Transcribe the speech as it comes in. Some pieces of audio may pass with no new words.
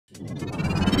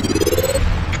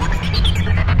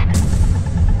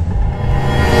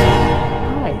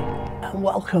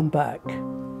Welcome back.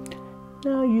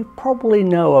 Now you probably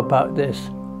know about this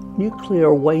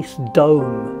nuclear waste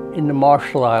dome in the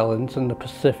Marshall Islands in the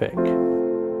Pacific.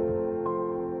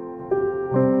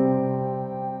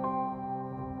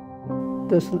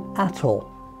 There's an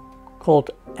atoll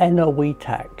called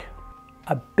Enawetack,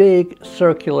 a big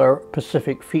circular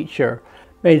Pacific feature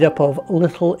made up of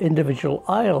little individual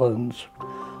islands.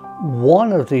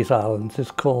 One of these islands is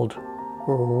called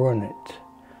Runit,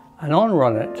 and on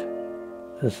Runit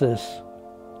is this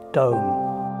dome.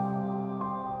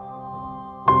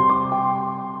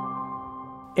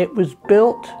 It was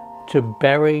built to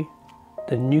bury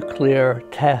the nuclear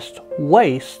test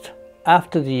waste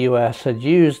after the US had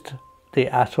used the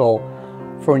atoll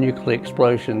for nuclear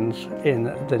explosions in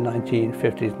the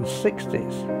 1950s and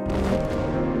 60s.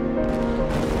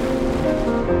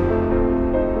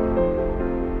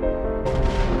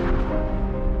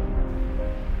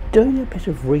 Doing a bit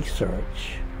of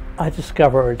research, I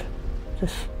discovered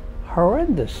this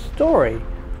horrendous story.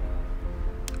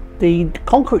 The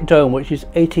concrete dome, which is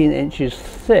 18 inches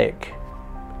thick,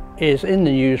 is in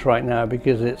the news right now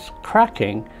because it's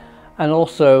cracking, and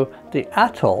also the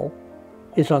atoll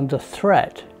is under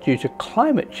threat due to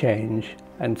climate change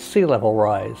and sea level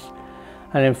rise.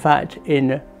 And in fact,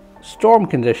 in storm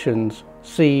conditions,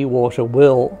 sea water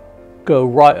will go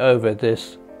right over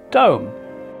this dome.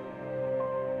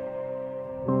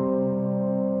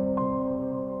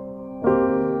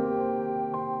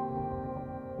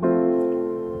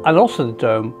 And also the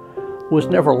dome was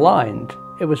never lined.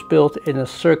 It was built in a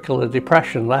circular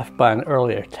depression left by an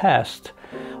earlier test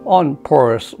on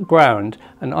porous ground,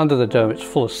 and under the dome it's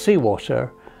full of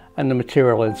seawater, and the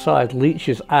material inside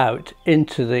leaches out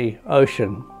into the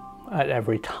ocean at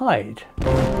every tide.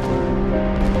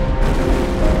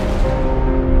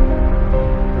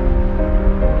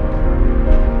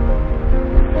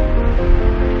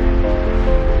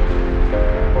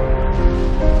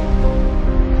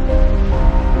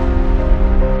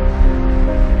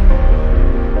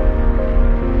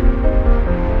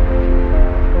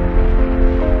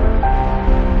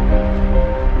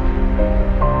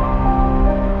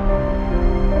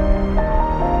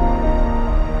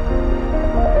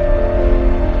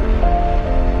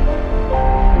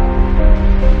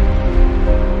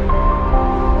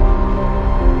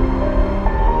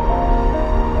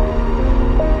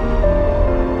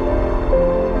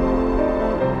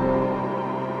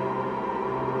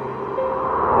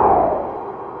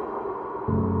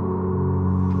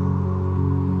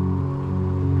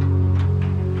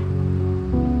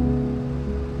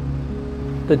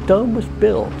 The dome was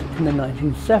built in the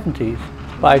 1970s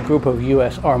by a group of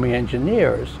US Army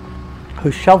engineers who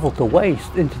shoveled the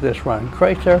waste into this round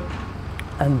crater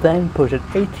and then put an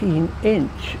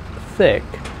 18-inch thick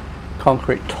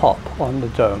concrete top on the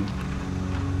dome.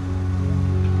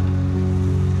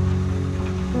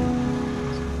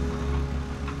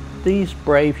 These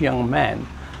brave young men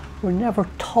were never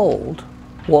told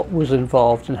what was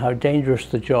involved and how dangerous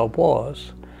the job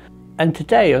was. And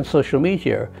today on social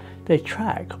media, they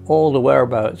track all the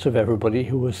whereabouts of everybody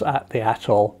who was at the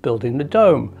atoll building the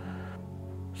dome.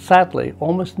 Sadly,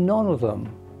 almost none of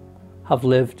them have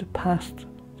lived past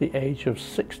the age of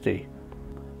 60,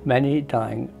 many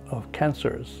dying of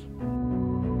cancers.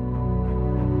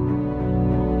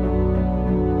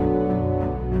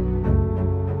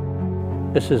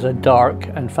 This is a dark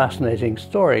and fascinating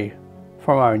story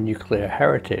from our nuclear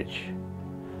heritage.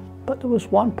 But there was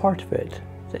one part of it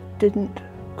that didn't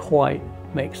quite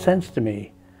make sense to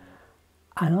me,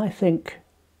 and I think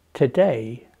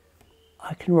today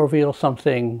I can reveal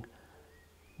something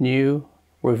new,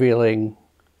 revealing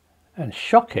and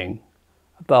shocking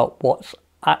about what's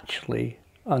actually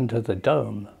under the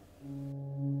dome.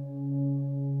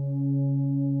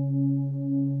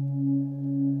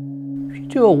 If you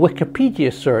do a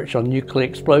Wikipedia search on nuclear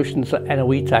explosions at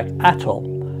Enawetack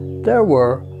Atol, there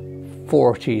were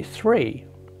 43.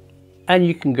 And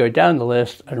you can go down the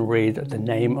list and read the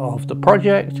name of the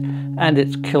project and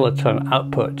its kiloton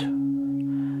output.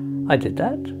 I did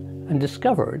that and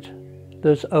discovered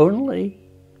there's only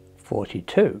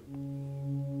 42.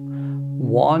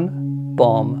 One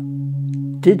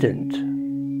bomb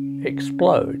didn't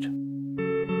explode.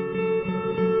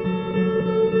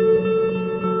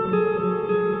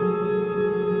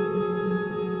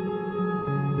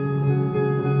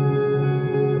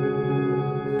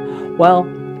 Well,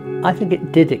 I think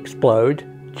it did explode.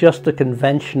 Just the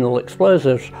conventional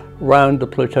explosives round the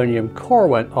plutonium core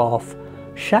went off,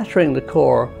 shattering the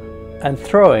core and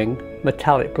throwing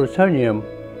metallic plutonium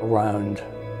around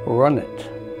Runit.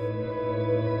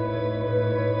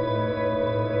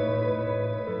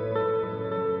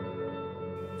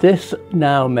 This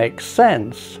now makes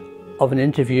sense of an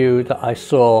interview that I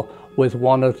saw with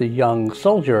one of the young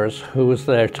soldiers who was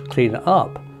there to clean it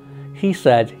up. He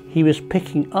said he was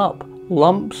picking up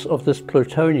lumps of this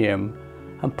plutonium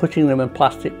and putting them in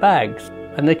plastic bags,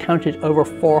 and they counted over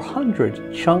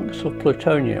 400 chunks of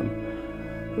plutonium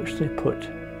which they put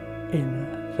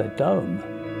in the dome.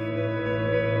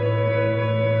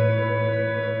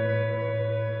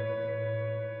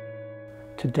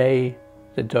 Today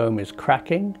the dome is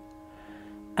cracking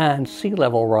and sea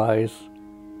level rise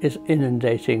is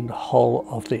inundating the whole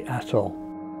of the atoll.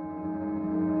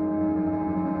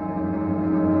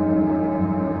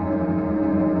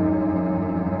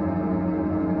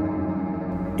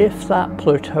 If that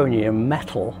plutonium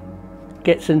metal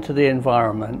gets into the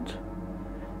environment,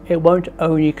 it won't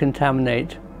only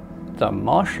contaminate the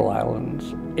Marshall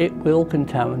Islands, it will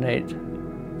contaminate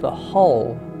the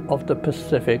whole of the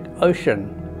Pacific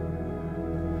Ocean.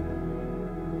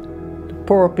 The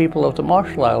poor people of the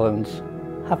Marshall Islands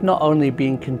have not only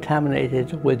been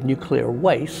contaminated with nuclear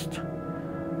waste,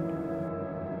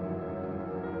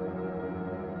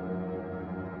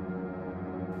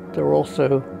 they're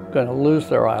also going to lose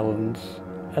their islands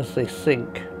as they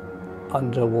sink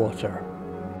underwater.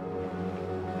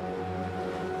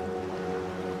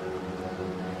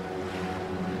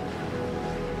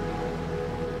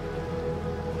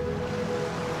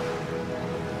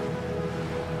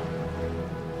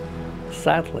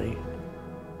 Sadly,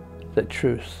 the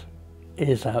truth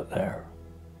is out there.